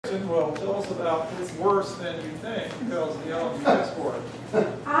Well, tell us about it's worse than you think because of the LNG export.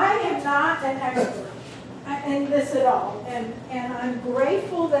 I am not an expert in this at all, and I'm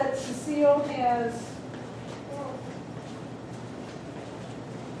grateful that Cecile has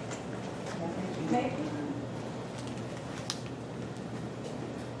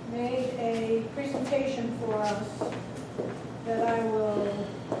made a presentation for us that I will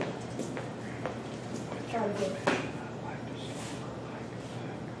try to get.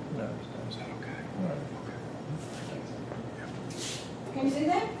 No, is that okay? Can you see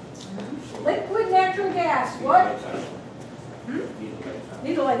that? Liquid natural gas. What?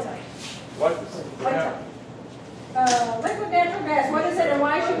 Need the lights on. What? Lights on. Liquid natural gas. What is it, and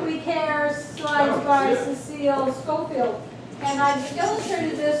why should we care? Slides by Cecile Scofield. And I've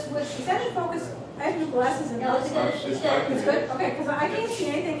illustrated this with. Is that in focus? I have new glasses in. No, it's good. It's good. It's good. Okay, because I can't see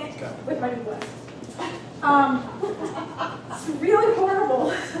anything with my new glasses. It's really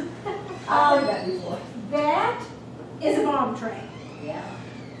horrible. That is a bomb train. Yeah.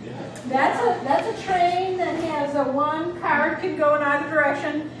 That's a train that has a one card can go in either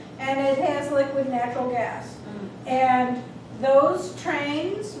direction, and it has liquid natural gas. And those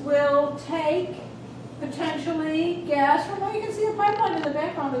trains will take potentially gas from, well, you can see the pipeline in the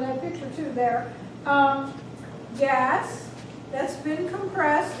background of that picture too there. Gas that's been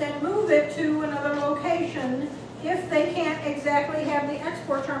compressed and move it to another location if they can't exactly have the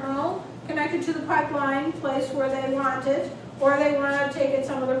export terminal connected to the pipeline place where they want it, or they want to take it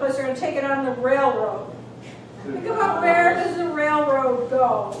some other place. They're going to take it on the railroad. Think about where does the railroad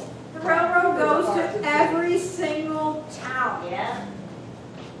go? The railroad goes to every single town. Yeah.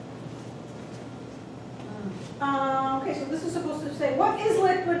 Okay, so this is supposed to say, what is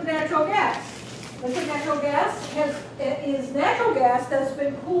liquid natural gas? Liquid natural gas is natural gas that's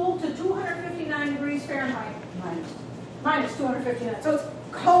been cooled to 259 degrees Fahrenheit. Minus 259. So it's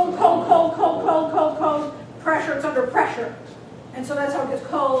cold, cold, cold, cold, cold, cold, cold pressure. It's under pressure. And so that's how it gets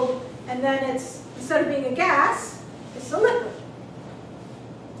cold. And then it's, instead of being a gas, it's a liquid.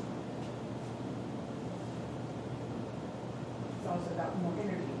 It's also about more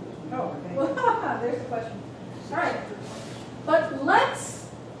energy. Oh, well, there's the question. All right. But let's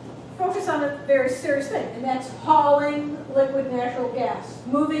focus on a very serious thing, and that's hauling liquid natural gas,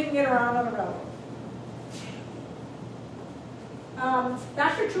 moving it around on the road.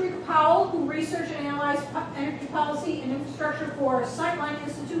 Dr. Tariq Powell, who researched and analyzed energy policy and infrastructure for Sightline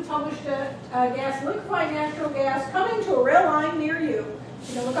Institute, published a liquefied natural gas coming to a rail line near you.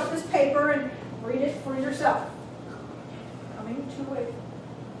 You can look up this paper and read it for yourself. Coming to it.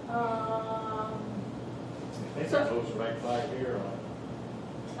 I think it goes right by here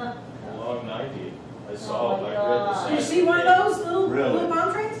along 90. I saw it. I read the sign. You see one of those little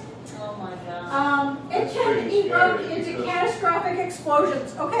bomb trains? Oh my God. It can erupt into catastrophic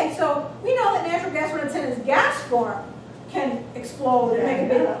explosions. Okay, so we know that natural gas, when it's in its gas form, can explode and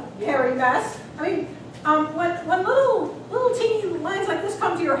make a big hairy mess. I mean, when little teeny lines like this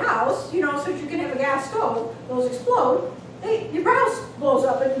come to your house, so that you can have a gas stove, those explode. Your house blows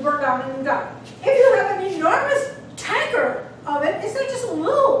up and you burn down and you die. If you have an enormous tanker of it, it's not just a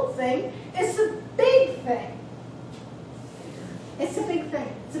little thing, it's a big thing. It's a big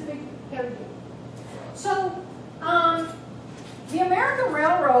thing. It's a big hairy thing. So, the American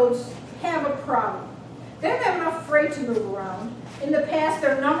railroads have a problem. They don't have enough freight to move around. In the past,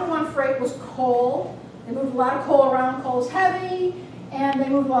 their #1 freight was coal. They moved a lot of coal around. Coal's heavy. And they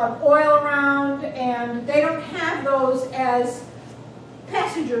move a lot of oil around, and they don't have those as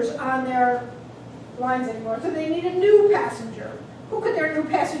passengers on their lines anymore. So they need a new passenger. Who could their new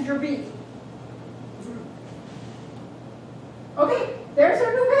passenger be? Okay, there's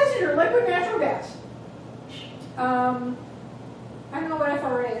our new passenger, liquid natural gas. I don't know what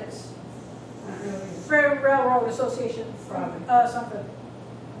FRA is. Federal Railroad Association. Something.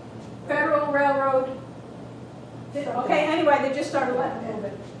 Federal Railroad. Okay, anyway, they just started letting them move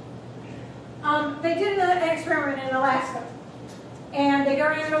it. They did an experiment in Alaska, and they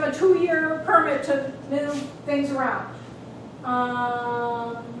granted them a 2-year permit to move things around.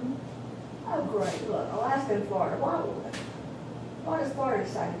 Oh, great. Look, Alaska and Florida. Why does Florida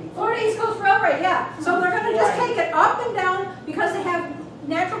decide to be? Florida East Coast Railway, yeah. So they're going to just take it up and down because they have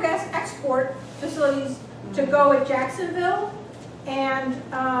natural gas export facilities to go at Jacksonville and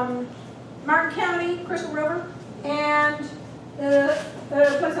Martin County, Crystal River, and the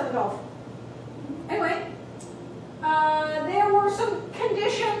place on the Gulf. Anyway, there were some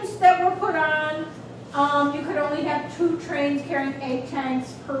conditions that were put on. You could only have 2 trains carrying 8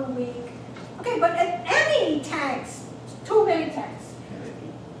 tanks per week. Okay, but any tanks, too many tanks.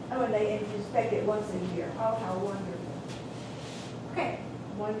 Oh, and they inspect it once a year. Oh, how wonderful. Okay,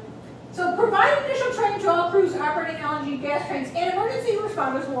 One, So provide initial training to all crews operating LNG gas trains and emergency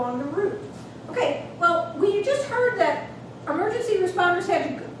responders along the route. Okay, well, we just heard that emergency responders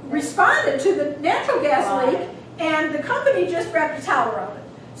had responded to the natural gas leak, and the company just wrapped a towel around it.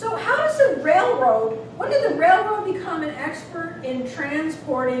 So how does the railroad, when did the railroad become an expert in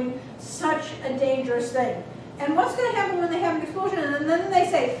transporting such a dangerous thing? And what's going to happen when they have an explosion and then they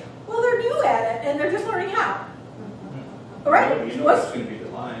say, well, they're new at it and they're just learning how? All right? You know What's- it's gonna be the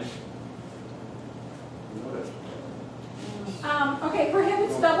line. You know that's. Okay,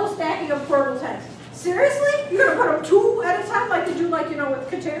 prohibits double stacking of portable tanks. Seriously? You're going to put them two at a time like they do, like, you know, with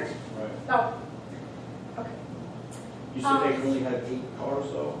containers? Right. No. Okay. You said they can only have 8 cars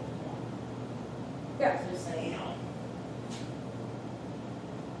though? Yeah. Just saying.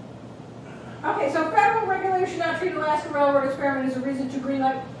 Okay, so federal regulators should not treat Alaska Railroad experiment as a reason to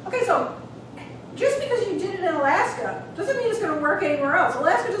greenlight. Okay, so just because you did it in Alaska doesn't mean it's going to work anywhere else.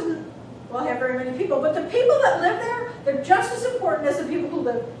 Alaska doesn't, well, have very many people, but the people that live there, they're just as important as the people who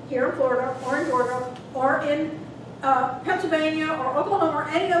live here in Florida or in Georgia or in Pennsylvania or Oklahoma or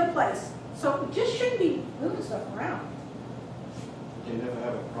any other place. So we just shouldn't be moving stuff around. They never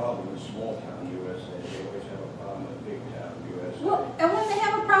have a problem in small town USA, they always have a problem in big town USA. Well, and when they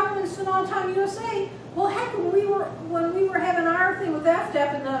have a problem in small town USA, well, heck, when we were having our thing with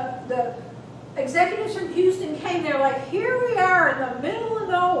FDEP and the executives from Houston came, they're like, here we are in the middle of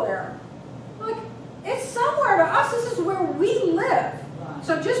nowhere. Like, it's somewhere to us, this is where we live.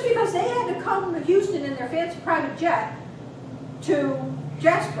 So just because they had to come to Houston in their fancy private jet to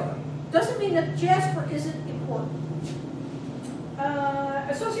Jasper, doesn't mean that Jasper isn't important.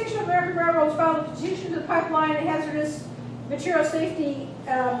 Association of American Railroads filed a petition to the Pipeline and Hazardous Material Safety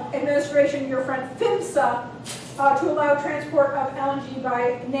Administration, your friend PHMSA, to allow transport of LNG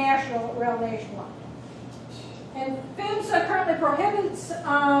by national rail nationwide. And PHMSA currently prohibits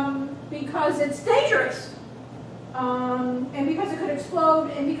because it's dangerous, and because it could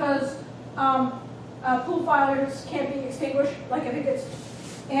explode, and because pool fires can't be extinguished, like if it gets,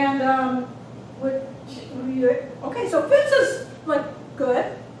 and okay, so PHMSA's like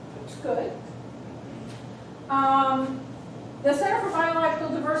good, it's good. The Center for Biological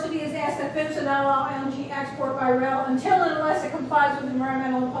Diversity has asked that PHMSA not allow LNG export by rail until and unless it complies with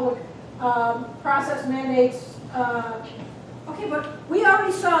environmental and public process mandates. Okay, but we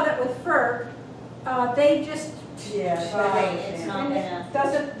already saw that with FERC. They just yeah, Right, it's not and gonna. it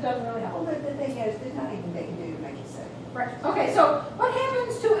doesn't really help. Well, the thing is, there's nothing they can do to make it safe. Right. Okay, so what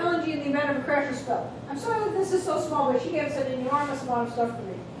happens to LNG in the event of a crash or spill? I'm sorry that this is so small, but she gave us an enormous amount of stuff to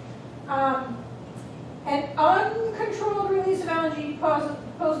read. An uncontrolled release of LNG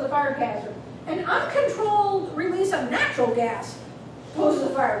poses a fire hazard. An uncontrolled release of natural gas poses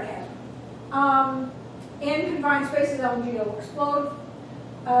a fire hazard. In confined spaces, LNG will explode.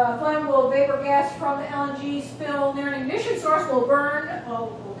 Flammable vapor gas from the LNG spill near an ignition source will burn.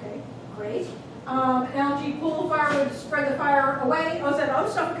 Oh, okay, great. An LNG pool fire would spread the fire away. Oh, so other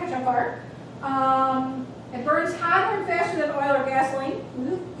stuff would catch on fire. It burns hotter and faster than oil or gasoline.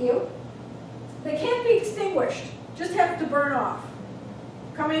 Ew. They can't be extinguished, just have to burn off.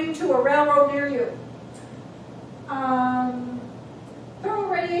 Coming to a railroad near you. Thermal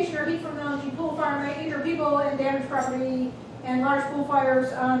radiation or heat from the LNG pool fire may injure people and damage property, and large pool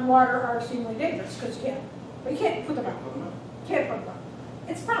fires on water are extremely dangerous because you can't put them out. Can't put them out.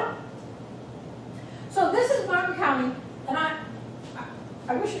 It's a problem. So this is Martin County, and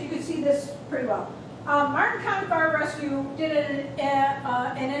I wish you could see this pretty well. Martin County Fire Rescue did an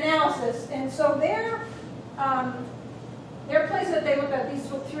analysis, and so their place that they looked at, these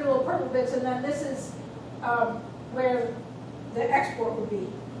 3 little purple bits, and then this is where the export would be,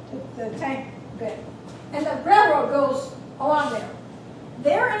 the tank bit. And the railroad goes along there.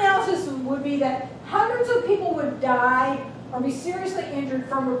 Their analysis would be that hundreds of people would die or be seriously injured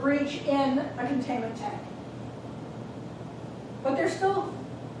from a breach in a containment tank. But there's still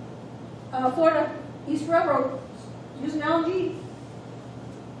Florida East Railroad using LNG.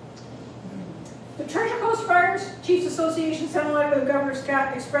 The Treasure Coast Fires Chiefs Association sent a letter to Governor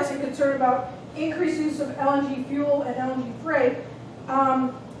Scott expressing concern about increased use of LNG fuel and LNG freight.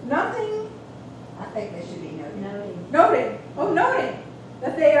 Nothing. I think they should be noted. Noting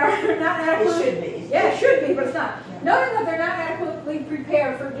that they are not adequately. It should be. Yeah, it should be, but it's not. Yeah. Noting that they're not adequately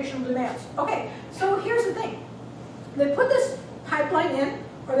prepared for additional demands. Okay, so here's the thing. They put this pipeline in,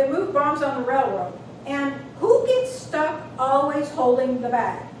 or they move bombs on the railroad, and who gets stuck always holding the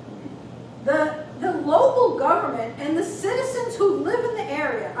bag? The local government and the citizens who live in the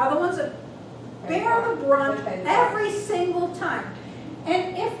area are the ones that bear the brunt every single time.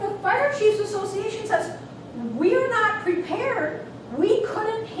 And if the Fire Chiefs Association says, we're not prepared we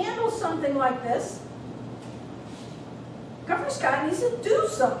couldn't handle something like this, Governor Scott needs to do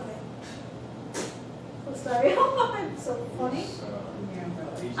something. I'm sorry, I'm so funny. Yeah,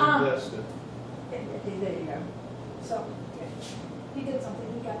 really. He's invested. There you go. So, yeah, he did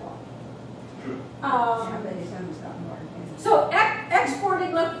something, he got I off. bet his son's got more. So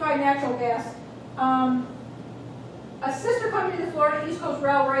exporting liquefied natural gas. A sister company to the Florida East Coast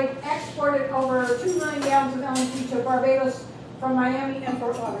Railway exported over 2 million gallons of LNG to Barbados from Miami and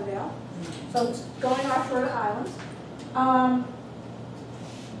Fort Lauderdale. So it's going offshore to islands.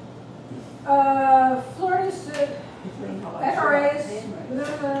 Florida's FRAs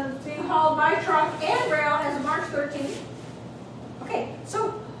being hauled by truck and rail as of March 13th. Okay,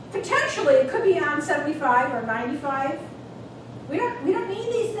 so potentially it could be on 75 or 95. We don't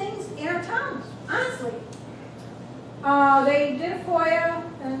need these things in our towns, honestly. They did a FOIA,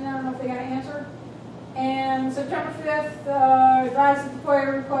 and I don't know if they got an answer. And September 5th, advised that the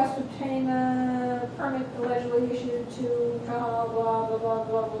FOIA request to obtain a permit allegedly issued to blah, blah, blah, blah,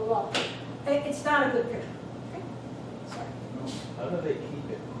 blah, blah, blah. It's not a good picture. Okay? Sorry. How do they keep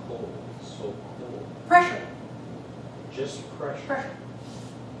it cold, so cold? Pressure. Just pressure? Pressure.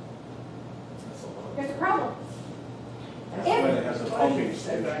 That's a lot. There's a problem. That's why it has the pumping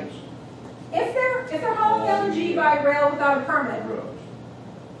stations. If they're hauling LNG by rail without a permit, Roads.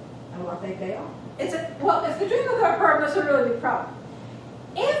 Oh, I think they are. if they're doing it without a permit, it's a really big problem.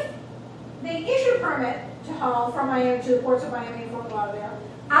 If they issue a permit to haul from Miami to the ports of Miami and Fort Lauderdale,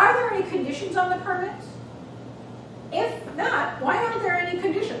 are there any conditions on the permits? If not, why aren't there any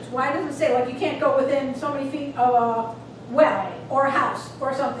conditions? Why doesn't it say, like, you can't go within so many feet of a well or a house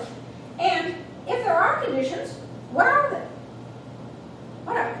or something? And if there are conditions, what are they?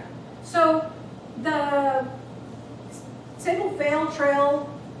 What are they? So the single fail trail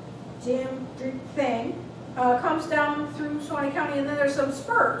jam thing comes down through Suwannee County, and then there's some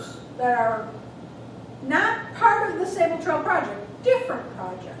spurs that are not part of the Sabal Trail project, different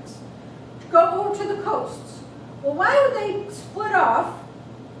projects. Go over to the coasts. Well, why would they split off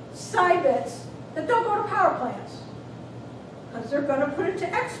side bits that don't go to power plants? Because they're going to put it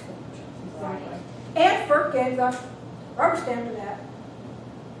to export. Exactly. And FERC gave the rubber stamp to that.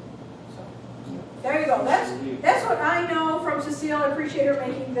 So, there you go. That's what I know from Cecile. I appreciate her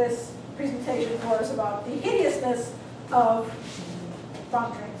making this presentation for us about the hideousness of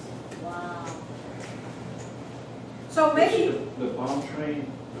bomb trains. Wow. So maybe, The bomb train,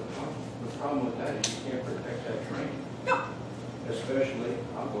 the problem with that is you can't protect that train. no, Especially,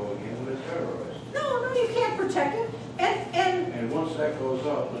 I'll go again with a terrorist. no, you can't protect it. And And once that goes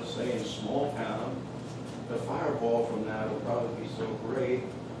up, let's say in small town, the fireball from that will probably be so great.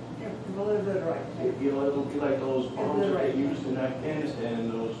 It'll be like those bombs that they used in Afghanistan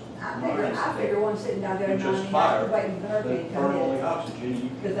and those mines I figure one sitting down there You in just 99 fire. waiting for the that hurricane to burn come all in. the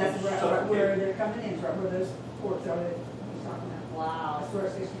oxygen. Because that's right suffocate. where they're coming in, it's right where those ports are that he's talking about. Wow. That's where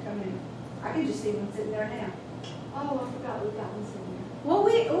it's supposed to come in. I can just see one sitting there now. Oh, I forgot we've got one sitting there. well,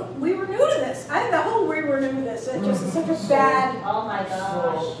 we were new to this. I think the whole we were new to this. It's just such a bad. Oh my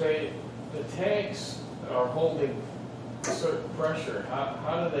gosh. So the tanks are holding a certain pressure.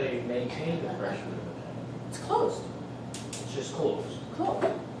 How do they maintain the pressure in the tank? It's closed. It's just closed. Closed.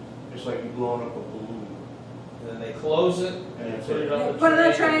 It's like you're blowing up a balloon. And then they close it and they put it on They the put it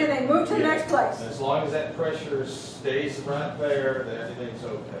on the train. train and they move to the Yeah. next place. And as long as that pressure stays right there, then everything's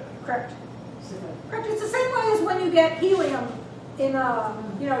okay. Correct. So, Correct. It's the same way as when you get helium in a,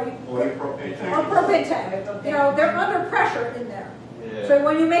 Or your propane or tank. propane tank. They're under pressure in there. Yeah. So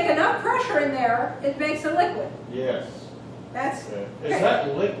when you make enough pressure in there, it makes a liquid. Yes. That's Yeah. Is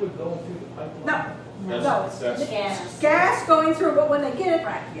that liquid going through the pipeline? no, That's- no. It's that's- Gas. gas going through. But when they get it,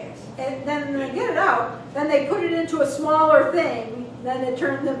 right, yes. and then they get it out, then they put it into a smaller thing. Then it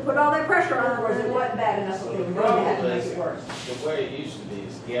turns and put all that pressure In on. other words, it wasn't bad enough, So but they the were going to have to problem make is, it worse. the way it used to be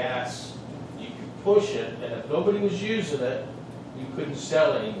is gas, you could push it, and if nobody was using it, you couldn't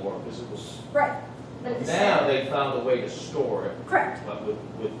sell anymore because it was, Right. But the now they found a way to store it, Correct. but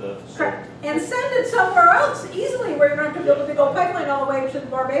with the. Correct. And send it somewhere else easily where you don't have to build a big old pipeline all the way to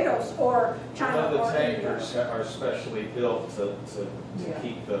Barbados or Some China of the or India. tankers are specially built to Yeah.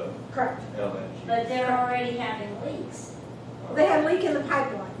 keep the Correct. LNG. But they're already having leaks. They had leak in the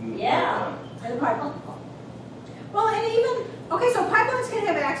pipeline. Yeah. In the pipeline. Well, and even, okay, so pipelines can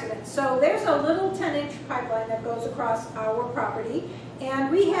have accidents. So there's a little 10-inch pipeline that goes across our property, and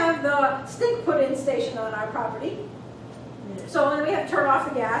we have the stink put-in station on our property. So then we have to turn off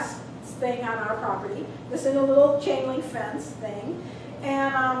the gas thing on our property. This is a little chain link fence thing.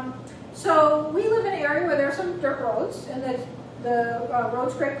 And so we live in an area where there are some dirt roads, and the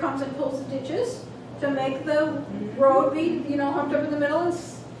road scrape comes and pulls the ditches to make the road be, humped up in the middle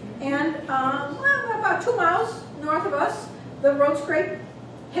and well, about 2 miles north of us, the road scrape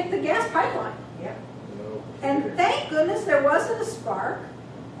hit the gas pipeline. And thank goodness there wasn't a spark,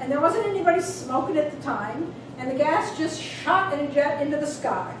 and there wasn't anybody smoking at the time, and the gas just shot in a jet into the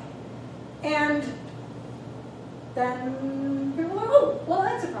sky. And then people were like, oh, well,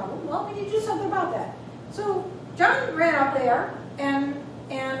 that's a problem. Well, we need to do something about that. So John ran up there, and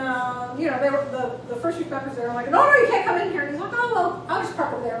they were the first responders there were like, no, you can't come in here. And he's like, oh, well, I'll just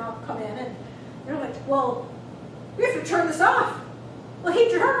park over there and I'll come in. And they're like, well, we have to turn this off. Well,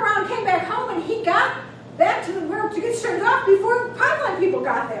 he turned around and came back home, and he got back to the world to get turned off before the pipeline people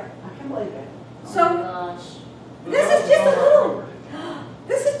got there. I can believe it. So Oh my gosh. this is just a little.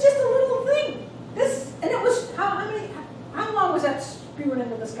 This is just a little thing. And it was how long was that spewing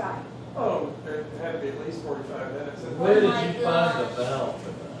into the sky? Oh, it had to be at least 45 minutes. Where did my you find gosh. the valve for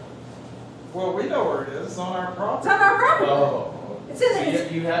that? Well, we know where it is. It's on our It's property. on our property. Oh. It's in So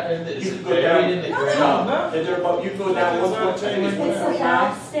the. you have, is You it go down- buried in the No, ground? No. Is there about, you go down It's not 129? changed. It's the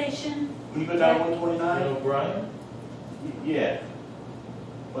valve station? When you go down You 129? know, Brian? Yeah.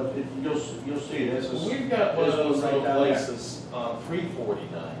 But you'll see, this is We've got one of this those one's right little down there. places on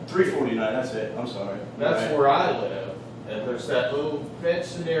 349. 349, that's it, I'm sorry. That's Right. where I live, and there's that little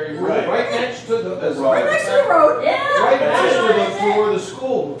fenced area, Right. right next to the, Right next to the road. Yeah. right next to that's the, it. where the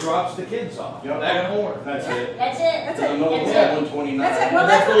school drops the kids off, Yep. that corner. That's it. That's it. That's There's it. another one That's at it. 129. That's it. Well, And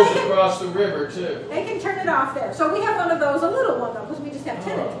that that's what goes they can- across the river too. They can turn it off there. So we have one of those, a little one though, because we just have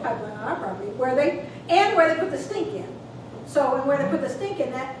 10-inch Oh. pipeline on our property, where they put the stink in. So, and where they put the stink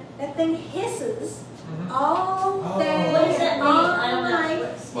in, that thing hisses all Oh. day, What does that mean? all I don't know. night.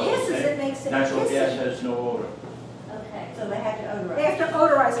 What? Hisses, it makes it Natural gas hissing. has no odor. Okay. So they have to odorize. They have to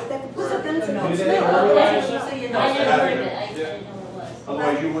odorize it, they have to put something in it so it Do don't they smell. odorize Okay. it? So you I know. never have heard it. of it. I didn't know what it was.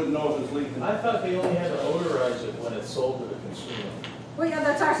 Otherwise, you wouldn't know if it's leaking. I thought they only had to odorize it when it's sold to the consumer. Well, yeah,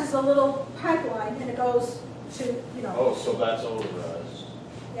 that's ours, is a little pipeline, and it goes to, Oh, so that's odorized.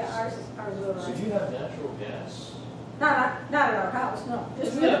 yeah, ours is So odorized. you have natural gas? Not at our house, no.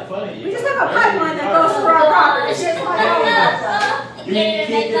 Just Isn't that funny? we You just got have a pipeline that regular goes through our property. Gosh. It's just like all of us. You can't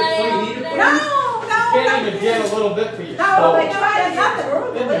get free heater? No, no. You can't even get a little bit for No, yourself. they tried nothing.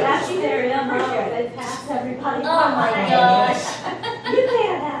 That's very They pass everybody. Oh my gosh. You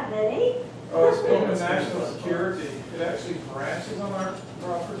can't have any. Oh, speaking of national security, it actually branches on our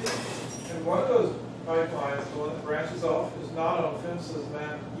property. And one of those pipelines, the one that branches off, is not on Phmsa's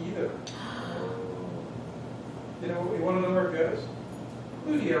map either. You want to know where it goes?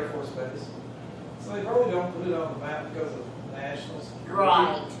 Moody Air Force Base. So they probably don't put it on the map because of national security.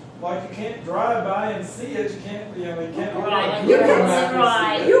 Right. Like you can't drive by and see it, you can't look Right. at You Google can- Map and see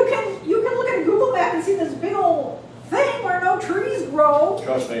right. it. You can look at a Google map and see this big old thing where no trees grow.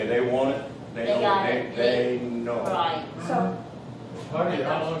 Trust me, they want it. They got it. They know. Right. So,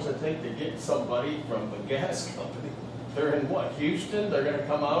 How long does it take to get somebody from the gas company? They're in what, Houston? They're gonna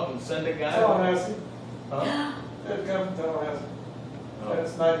come out and send a guy? Tallahassee, Huh? they've come from Tallahassee, Oh. and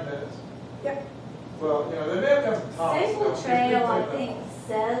it's 90 minutes. Yep. Well, they may have come from Thomas. Sable so Trail, I it's think,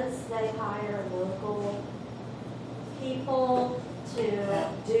 says they hire local people to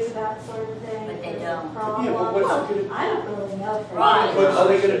do that sort of thing. But they If there's a don't. problem. Yeah, but what's Well, it gonna- I don't really know for Right. But are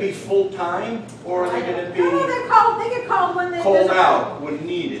they gonna be full-time, or are they gonna no, be they get called when they. called out when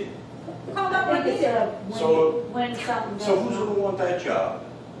needed? Called out I when think it's needed. a, So- when something So goes who's wrong. gonna want that job?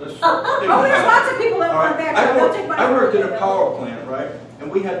 Let's think Oh, there's about it. lots of people that All want right, back. I They'll worked, take money I worked in from a it. power plant, right?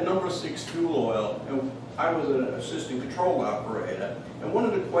 And we had number 6 fuel oil, and I was an assistant control operator. And one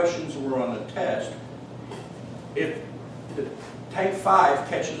of the questions that were on the test, if the tank 5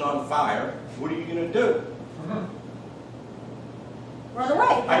 catches on fire, what are you gonna do? Run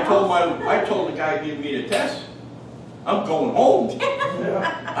away. I told the guy who gave me the test, I'm going home.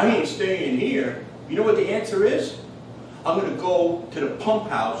 Yeah. I ain't staying here. You know what the answer is? I'm gonna go to the pump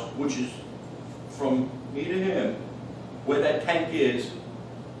house, which is from me to him, where that tank is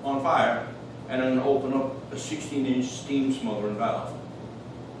on fire, and I'm gonna open up a 16-inch steam smothering valve.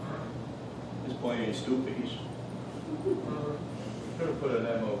 This boy ain't stupid. He's Could have put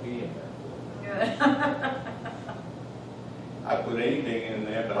an MOB in there. I put anything in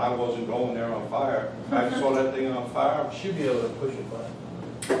there, but I wasn't going there on fire. I saw that thing on fire. Should be able to push a button.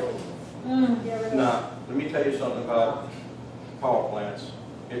 Get rid of it. Nah, let me tell you something about power plants.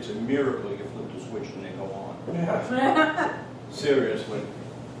 It's a miracle you flip the switch and they go on. Yeah. Seriously.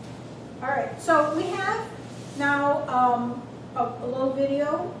 All right, so we have now a little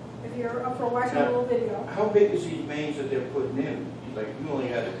video, if you're up for watching a little video. How big is these mains that they're putting in? Like, you only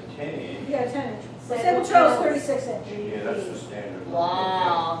had a 10 inch. You got a 10-inch. Sable Sable Trail is Trail's 36 inch. Yeah, that's the standard.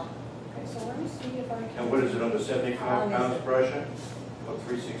 Wow. Okay, so let me see if I can. And what is it, under 75 pounds of pressure? Or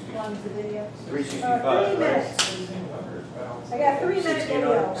 360? One's the video. 365, 3 right? minutes. 1,600 pounds. I got 3-minute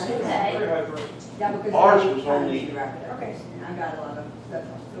video. 1600. Okay. Very high pressure. Yeah, because. Ours they was kind of only- wrap it up. Okay. I got a lot of stuff.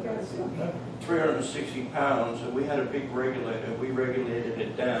 I'm still gonna see. 360 pounds, and we had a big regulator. We regulated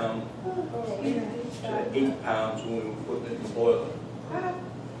it down Oh, yeah. to 8 pounds when we were putting it in the boiler. Have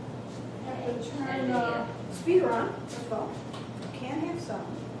to turn speaker on, first of all. Can have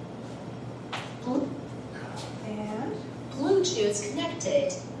sound. And, Bluetooth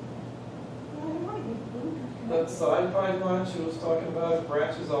connected. well, I want to use Bluetooth. That side pipeline she was talking about, it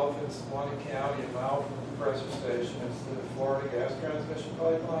branches off in Suwannee County, a mile from the compressor station. It's the Florida gas transmission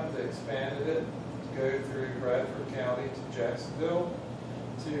pipeline. They expanded it to go through Bradford County to Jacksonville,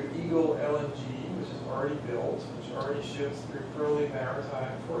 to Eagle LNG, which is already built, which already ships through Pearly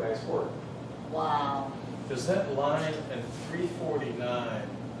Maritime for export. Wow. Does that line in 349,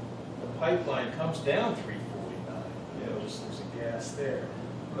 the pipeline comes down 349, there's a gas there.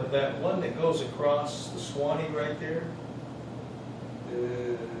 But that one that goes across the Swanee right there,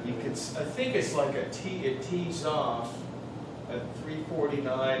 you can, I think it's like a T, it tees off at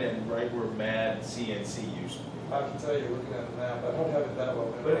 349 and right where Mad CNC used to be. I can tell you, looking at the map, I don't have it that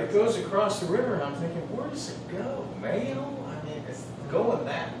well. But it goes across the river and I'm thinking, where does it go? Mayo? I mean, it's going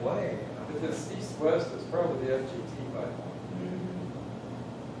that way. If it's east-west, it's probably the FGT pipeline.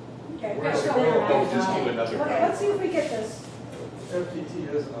 Okay, Where's so, it going? Just do another okay, let's see if we get this.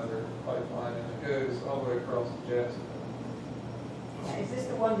 FGT is another pipeline, and it goes all the way across to Jacksonville. Now, is this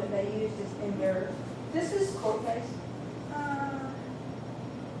the one that they used in their This is, court case?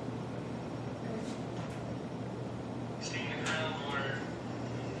 Steam the groundwater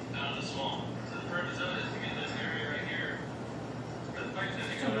out of the swamp. So the purpose of it is to get this area right here, where the pipe's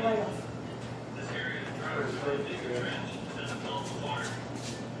gonna turn the go light in, off. this area, the driver's going to dig a trench, and then fill the water.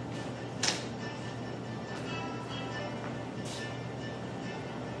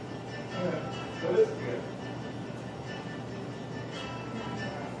 Yeah, that is good.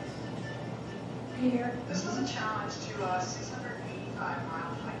 Can you hear? This was a challenge to a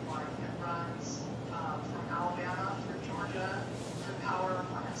 685-mile pipeline that runs from Alabama through Georgia to power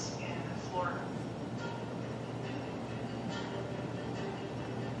plants in Florida.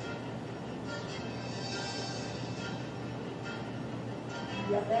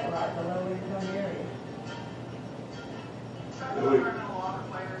 You got that right, the low income area. Federal environmental law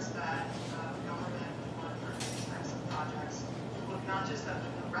requires that government work for these types of projects look not just at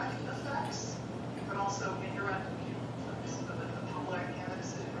the direct effects, but also indirect and cumulative effects, so that the public and the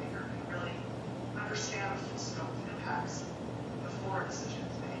decision maker can really understand the full scope of impacts before a decision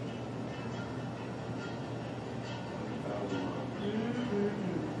is made.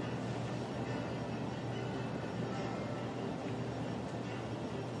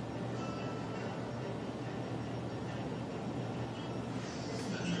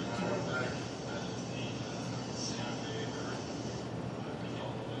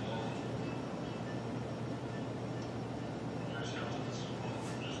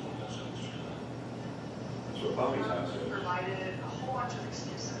 That's what Bobby's house is. Provided a whole bunch of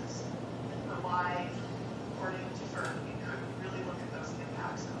excuses for why, according to FERC, we couldn't really look at those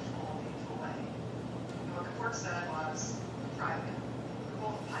impacts in a full, meaningful way. And what the court said was, private, for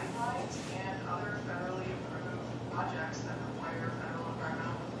both pipelines and other federally approved projects that require federal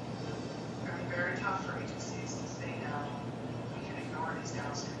environmental review, it's going to be very tough for agencies to say no, we can ignore these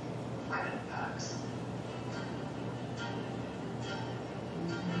downstream climate impacts.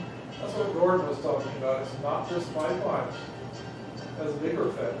 That's what Gordon was talking about. It's not just pipelines. It has a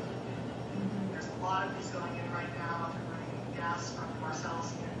bigger effect. There's a lot of these going in right now. They're running gas from Marcellus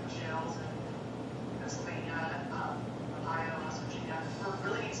and shales in Pennsylvania, Ohio, West Virginia. We're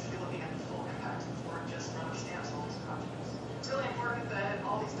really needs to be looking at the full impacts before it just rubber stamps all these projects. It's really important that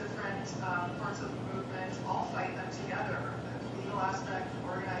all these different parts of the movement all fight them together. The legal aspect,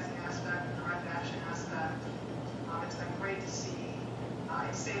 the organizing aspect, the direct action aspect. It's been great to see.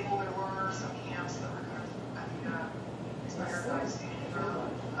 In Sabal, there were some camps that were kind of, I think, inspired by standing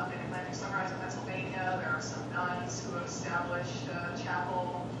up in Atlantic Sunrise, Pennsylvania. There are some nuns who have established a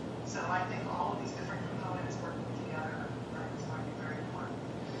chapel. So I think all of these different components working together is going to be very important.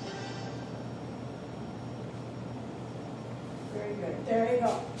 Very good, There you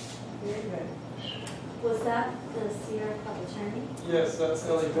go. very good. Was that the Sierra Club attorney? Yes, that's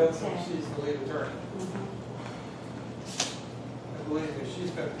Ellie Benson. Okay. She's the lead attorney. And believe me,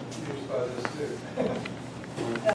 she's been confused by this too.